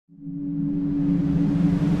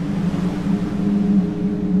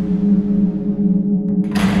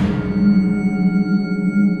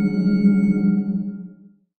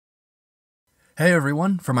Hey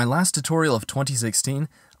everyone, for my last tutorial of 2016,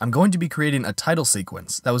 I'm going to be creating a title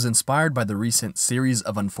sequence that was inspired by the recent Series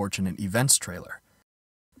of Unfortunate Events trailer.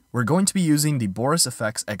 We're going to be using the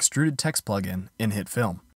BorisFX Extruded text plugin in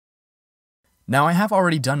HitFilm. Now I have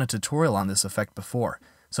already done a tutorial on this effect before,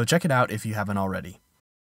 so check it out if you haven't already.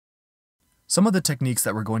 Some of the techniques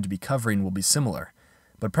that we're going to be covering will be similar,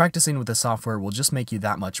 but practicing with the software will just make you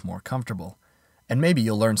that much more comfortable, and maybe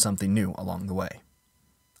you'll learn something new along the way.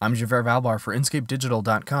 I'm Javert Valbar for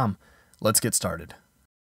inScapeDigital.com. Let's get started.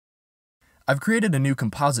 I've created a new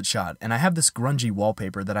composite shot, and I have this grungy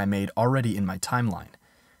wallpaper that I made already in my timeline.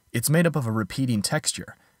 It's made up of a repeating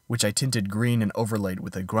texture, which I tinted green and overlaid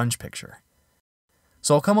with a grunge picture.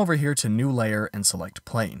 So I'll come over here to New Layer and select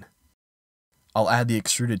Plane. I'll add the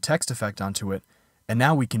extruded text effect onto it, and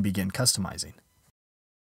now we can begin customizing.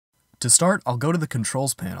 To start, I'll go to the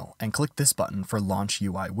Controls panel and click this button for Launch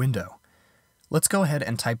UI Window. Let's go ahead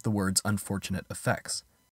and type the words Unfortunate Effects,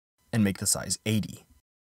 and make the size 80.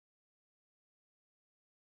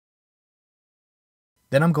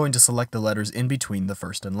 Then I'm going to select the letters in between the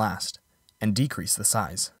first and last, and decrease the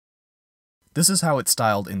size. This is how it's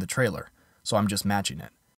styled in the trailer, so I'm just matching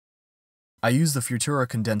it. I use the Futura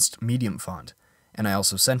condensed medium font, and I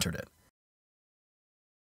also centered it.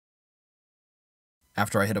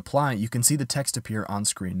 After I hit apply, you can see the text appear on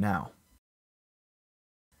screen now.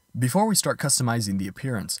 Before we start customizing the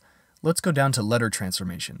appearance, let's go down to letter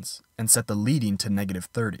transformations and set the leading to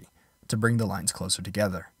 -30 to bring the lines closer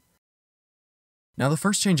together. Now the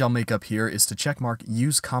first change I'll make up here is to checkmark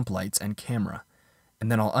Use Comp Lights and Camera,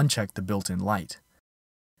 and then I'll uncheck the built-in light.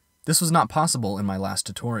 This was not possible in my last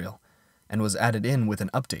tutorial, and was added in with an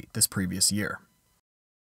update this previous year.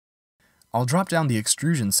 I'll drop down the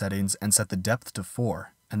extrusion settings and set the depth to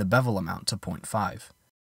 4 and the bevel amount to 0.5.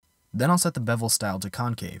 Then I'll set the bevel style to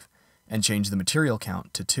concave and change the material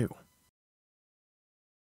count to 2.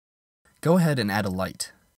 Go ahead and add a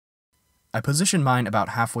light. I position mine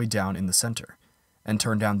about halfway down in the center and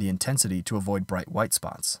turn down the intensity to avoid bright white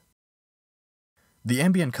spots. The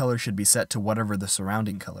ambient color should be set to whatever the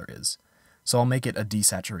surrounding color is, so I'll make it a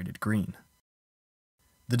desaturated green.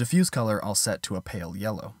 The diffuse color I'll set to a pale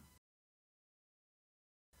yellow.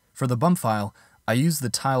 For the bump file, I use the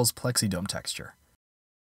tiles plexidome texture.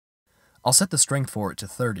 I'll set the strength for it to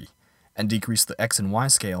 30 and decrease the X and Y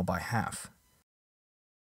scale by half.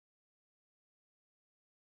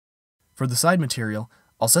 For the side material,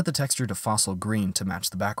 I'll set the texture to fossil green to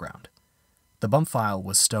match the background. The bump file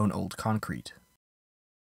was stone old concrete.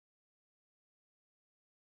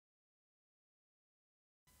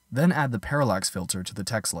 Then add the parallax filter to the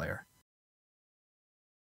text layer.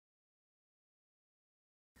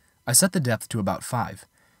 I set the depth to about 5,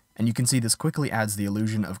 and you can see this quickly adds the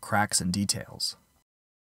illusion of cracks and details.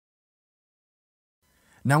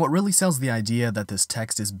 Now what really sells the idea that this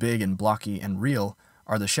text is big and blocky and real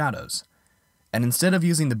are the shadows, and instead of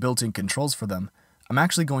using the built-in controls for them, I'm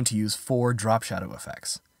actually going to use 4 drop shadow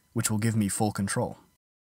effects, which will give me full control.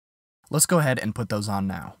 Let's go ahead and put those on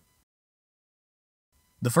now.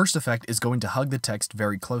 The first effect is going to hug the text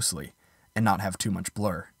very closely and not have too much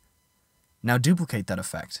blur. Now duplicate that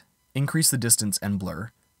effect, increase the distance and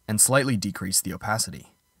blur, and slightly decrease the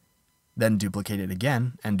opacity. Then duplicate it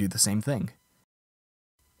again and do the same thing.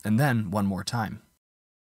 And then one more time.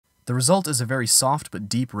 The result is a very soft but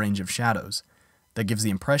deep range of shadows that gives the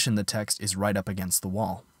impression the text is right up against the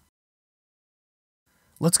wall.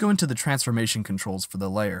 Let's go into the transformation controls for the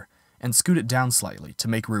layer and scoot it down slightly to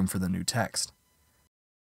make room for the new text.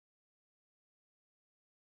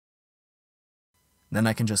 Then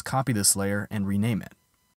I can just copy this layer and rename it.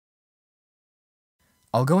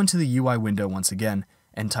 I'll go into the UI window once again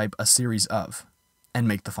and type a series of, and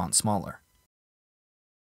make the font smaller.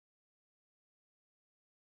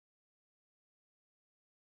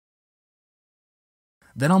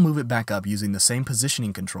 Then I'll move it back up using the same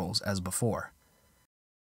positioning controls as before.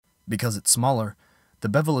 Because it's smaller, the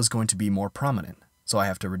bevel is going to be more prominent, so I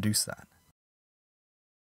have to reduce that.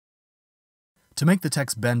 To make the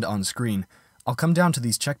text bend on screen, I'll come down to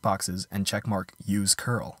these checkboxes and checkmark Use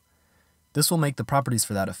Curl. This will make the properties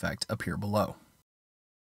for that effect appear below.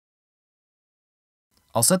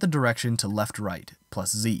 I'll set the direction to left-right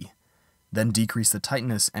plus Z, then decrease the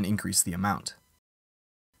tightness and increase the amount.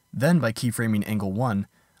 Then by keyframing angle 1,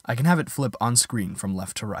 I can have it flip on screen from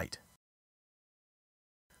left to right.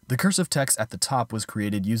 The cursive text at the top was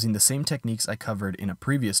created using the same techniques I covered in a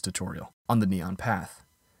previous tutorial on the neon path.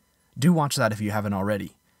 Do watch that if you haven't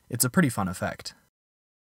already. It's a pretty fun effect.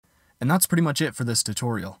 And that's pretty much it for this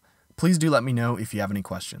tutorial. Please do let me know if you have any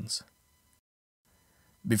questions.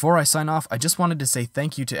 Before I sign off, I just wanted to say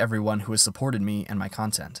thank you to everyone who has supported me and my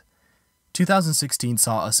content. 2016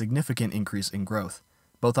 saw a significant increase in growth,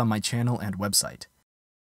 both on my channel and website.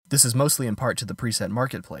 This is mostly in part to the preset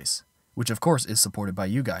marketplace, which of course is supported by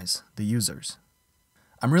you guys, the users.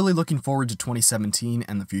 I'm really looking forward to 2017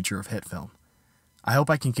 and the future of HitFilm. I hope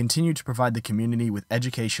I can continue to provide the community with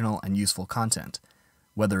educational and useful content,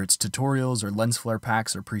 whether it's tutorials or lens flare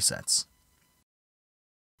packs or presets.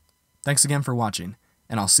 Thanks again for watching,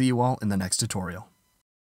 and I'll see you all in the next tutorial.